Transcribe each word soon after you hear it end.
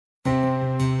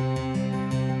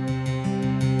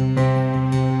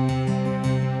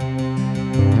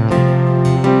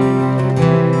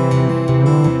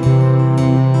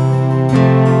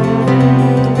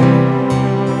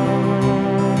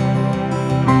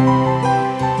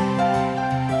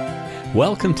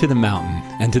Welcome to the mountain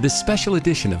and to this special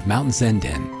edition of Mountain Zen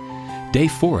Den, Day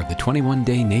 4 of the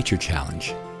 21-Day Nature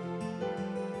Challenge.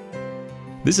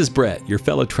 This is Brett, your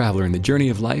fellow traveler in the journey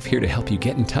of life, here to help you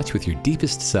get in touch with your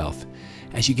deepest self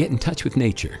as you get in touch with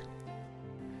nature.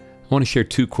 I want to share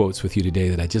two quotes with you today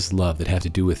that I just love that have to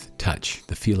do with touch,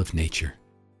 the feel of nature.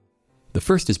 The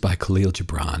first is by Khalil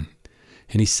Gibran,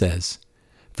 and he says,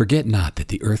 "Forget not that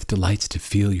the earth delights to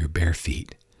feel your bare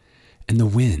feet, and the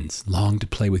winds long to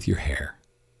play with your hair."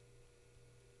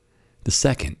 The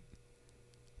second,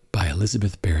 by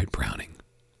Elizabeth Barrett Browning.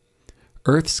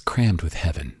 "Earth's crammed with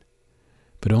heaven,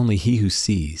 but only he who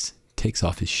sees takes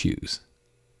off his shoes."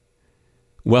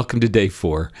 Welcome to Day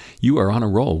 4. You are on a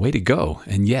roll. Way to go.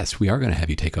 And yes, we are going to have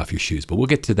you take off your shoes, but we'll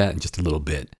get to that in just a little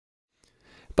bit.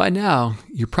 By now,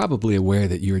 you're probably aware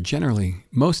that you're generally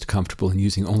most comfortable in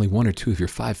using only one or two of your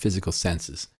 5 physical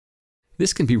senses.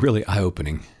 This can be really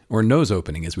eye-opening, or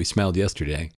nose-opening as we smelled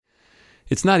yesterday.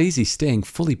 It's not easy staying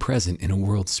fully present in a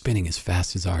world spinning as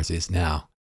fast as ours is now.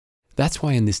 That's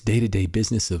why in this day-to-day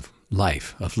business of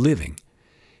life, of living,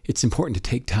 it's important to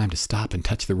take time to stop and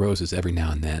touch the roses every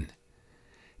now and then.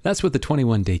 That's what the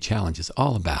 21-Day Challenge is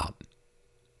all about.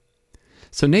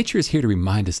 So nature is here to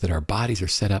remind us that our bodies are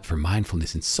set up for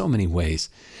mindfulness in so many ways,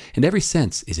 and every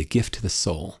sense is a gift to the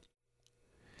soul.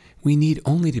 We need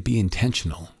only to be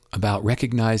intentional about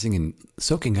recognizing and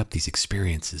soaking up these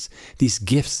experiences, these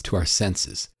gifts to our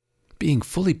senses, being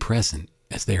fully present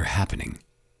as they are happening.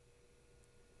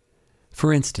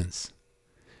 For instance,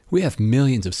 we have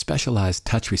millions of specialized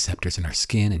touch receptors in our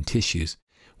skin and tissues,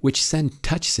 which send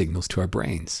touch signals to our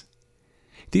brains.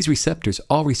 These receptors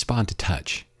all respond to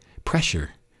touch,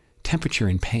 pressure, temperature,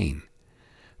 and pain.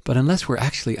 But unless we're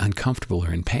actually uncomfortable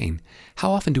or in pain,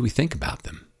 how often do we think about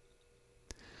them?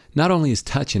 Not only is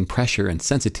touch and pressure and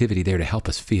sensitivity there to help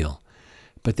us feel,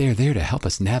 but they are there to help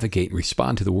us navigate and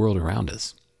respond to the world around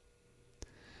us.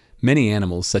 Many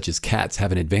animals, such as cats,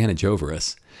 have an advantage over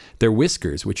us. Their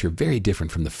whiskers, which are very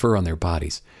different from the fur on their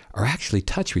bodies, are actually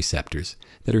touch receptors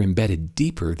that are embedded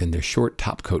deeper than their short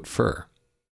topcoat fur.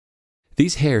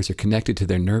 These hairs are connected to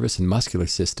their nervous and muscular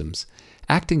systems,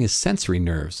 acting as sensory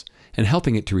nerves and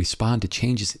helping it to respond to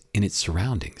changes in its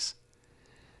surroundings.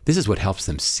 This is what helps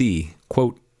them see,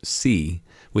 quote, see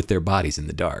with their bodies in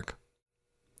the dark.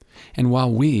 And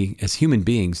while we, as human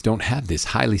beings, don't have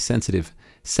this highly sensitive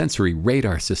sensory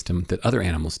radar system that other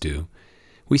animals do,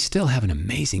 we still have an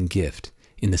amazing gift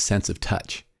in the sense of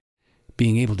touch,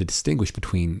 being able to distinguish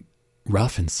between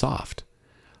rough and soft,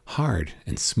 hard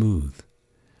and smooth,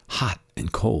 hot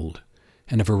and cold,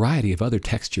 and a variety of other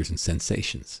textures and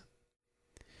sensations.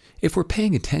 If we're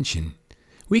paying attention,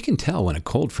 we can tell when a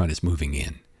cold front is moving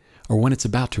in, or when it's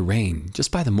about to rain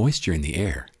just by the moisture in the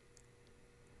air.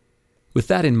 With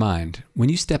that in mind, when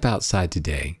you step outside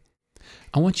today,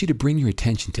 I want you to bring your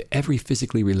attention to every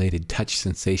physically related touch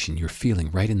sensation you're feeling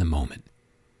right in the moment.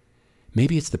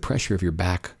 Maybe it's the pressure of your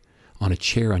back on a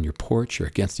chair on your porch or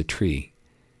against a tree.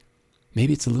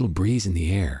 Maybe it's a little breeze in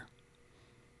the air,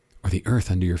 or the earth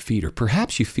under your feet, or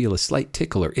perhaps you feel a slight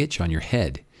tickle or itch on your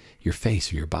head, your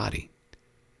face, or your body.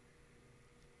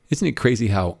 Isn't it crazy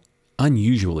how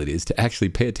unusual it is to actually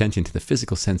pay attention to the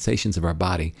physical sensations of our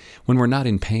body when we're not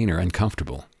in pain or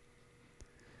uncomfortable?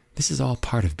 This is all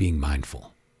part of being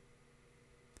mindful.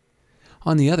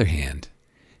 On the other hand,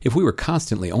 if we were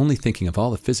constantly only thinking of all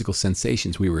the physical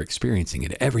sensations we were experiencing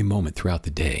at every moment throughout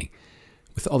the day,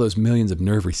 with all those millions of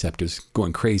nerve receptors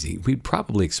going crazy, we'd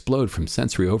probably explode from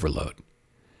sensory overload.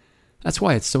 That's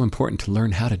why it's so important to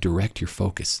learn how to direct your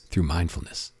focus through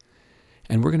mindfulness.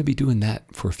 And we're going to be doing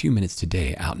that for a few minutes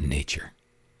today out in nature.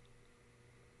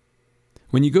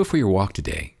 When you go for your walk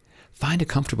today, find a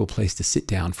comfortable place to sit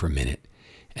down for a minute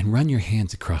and run your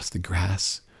hands across the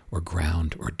grass or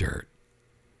ground or dirt.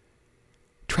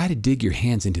 Try to dig your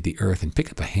hands into the earth and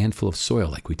pick up a handful of soil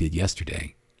like we did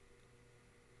yesterday.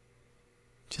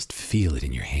 Just feel it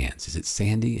in your hands. Is it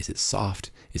sandy? Is it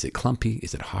soft? Is it clumpy?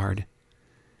 Is it hard?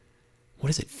 What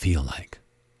does it feel like?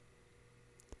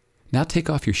 Now take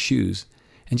off your shoes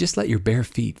and just let your bare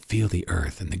feet feel the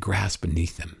earth and the grass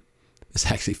beneath them. This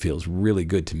actually feels really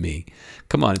good to me.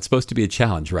 Come on, it's supposed to be a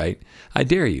challenge, right? I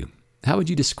dare you. How would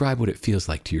you describe what it feels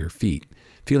like to your feet,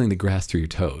 feeling the grass through your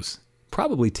toes?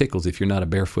 Probably tickles if you're not a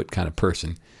barefoot kind of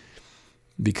person,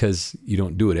 because you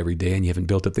don't do it every day and you haven't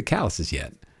built up the calluses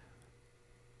yet.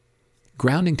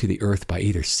 Grounding to the earth by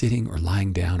either sitting or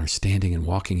lying down or standing and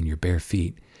walking in your bare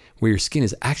feet, where your skin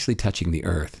is actually touching the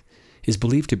earth, is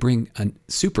believed to bring a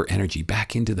super energy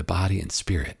back into the body and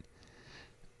spirit.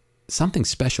 Something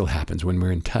special happens when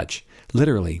we're in touch,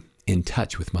 literally in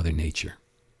touch with Mother Nature.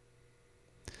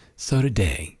 So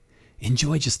today,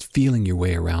 enjoy just feeling your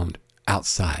way around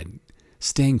outside,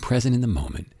 staying present in the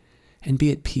moment, and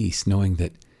be at peace knowing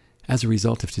that as a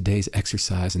result of today's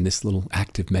exercise and this little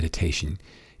active meditation,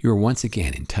 you are once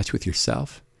again in touch with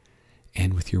yourself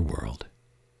and with your world.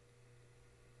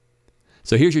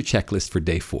 So here's your checklist for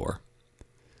day 4.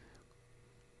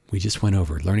 We just went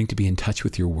over learning to be in touch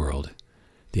with your world,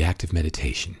 the active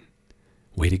meditation.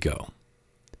 Way to go.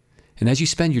 And as you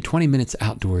spend your 20 minutes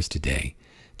outdoors today,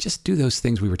 just do those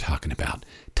things we were talking about.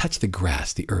 Touch the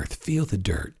grass, the earth, feel the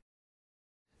dirt.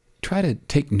 Try to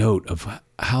take note of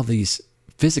how these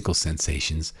physical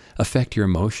sensations affect your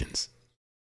emotions.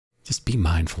 Just be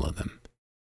mindful of them.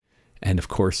 And of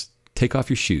course, take off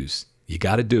your shoes. You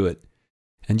got to do it.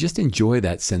 And just enjoy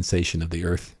that sensation of the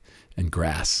earth and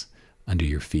grass under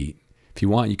your feet. If you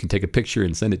want, you can take a picture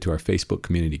and send it to our Facebook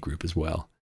community group as well.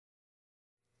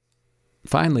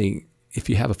 Finally, if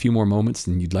you have a few more moments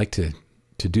and you'd like to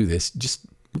do this, just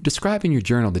describe in your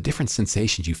journal the different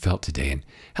sensations you felt today and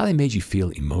how they made you feel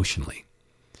emotionally.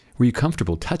 Were you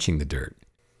comfortable touching the dirt?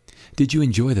 Did you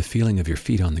enjoy the feeling of your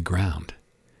feet on the ground?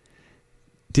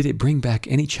 Did it bring back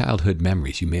any childhood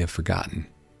memories you may have forgotten?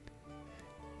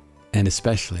 And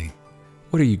especially,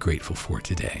 what are you grateful for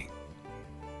today?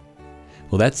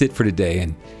 Well, that's it for today,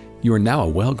 and you are now a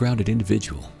well-grounded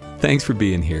individual. Thanks for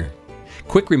being here.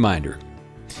 Quick reminder,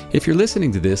 if you're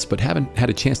listening to this but haven't had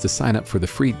a chance to sign up for the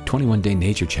free 21-Day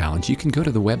Nature Challenge, you can go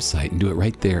to the website and do it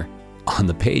right there on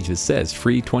the page that says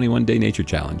Free 21-Day Nature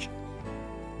Challenge.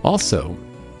 Also,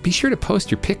 be sure to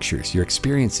post your pictures, your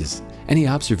experiences, any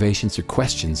observations or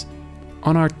questions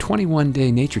on our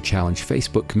 21-Day Nature Challenge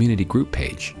Facebook community group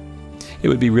page. It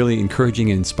would be really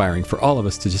encouraging and inspiring for all of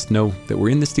us to just know that we're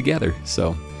in this together.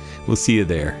 So we'll see you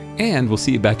there, and we'll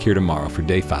see you back here tomorrow for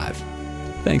day 5.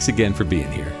 Thanks again for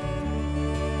being here.